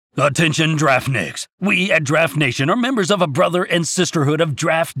Attention draftniks. We at Draft Nation are members of a brother and sisterhood of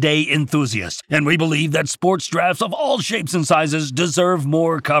draft day enthusiasts, and we believe that sports drafts of all shapes and sizes deserve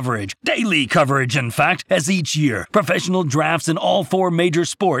more coverage. Daily coverage, in fact, as each year, professional drafts in all 4 major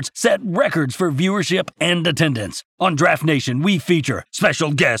sports set records for viewership and attendance. On Draft Nation, we feature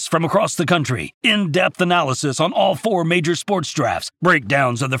special guests from across the country, in-depth analysis on all 4 major sports drafts,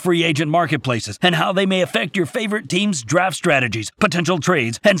 breakdowns of the free agent marketplaces and how they may affect your favorite team's draft strategies, potential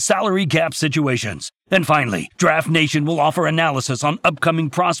trades, and salary cap situations. And finally, Draft Nation will offer analysis on upcoming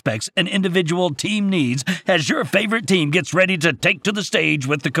prospects and individual team needs as your favorite team gets ready to take to the stage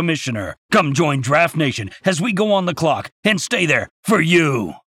with the commissioner. Come join Draft Nation as we go on the clock and stay there for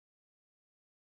you.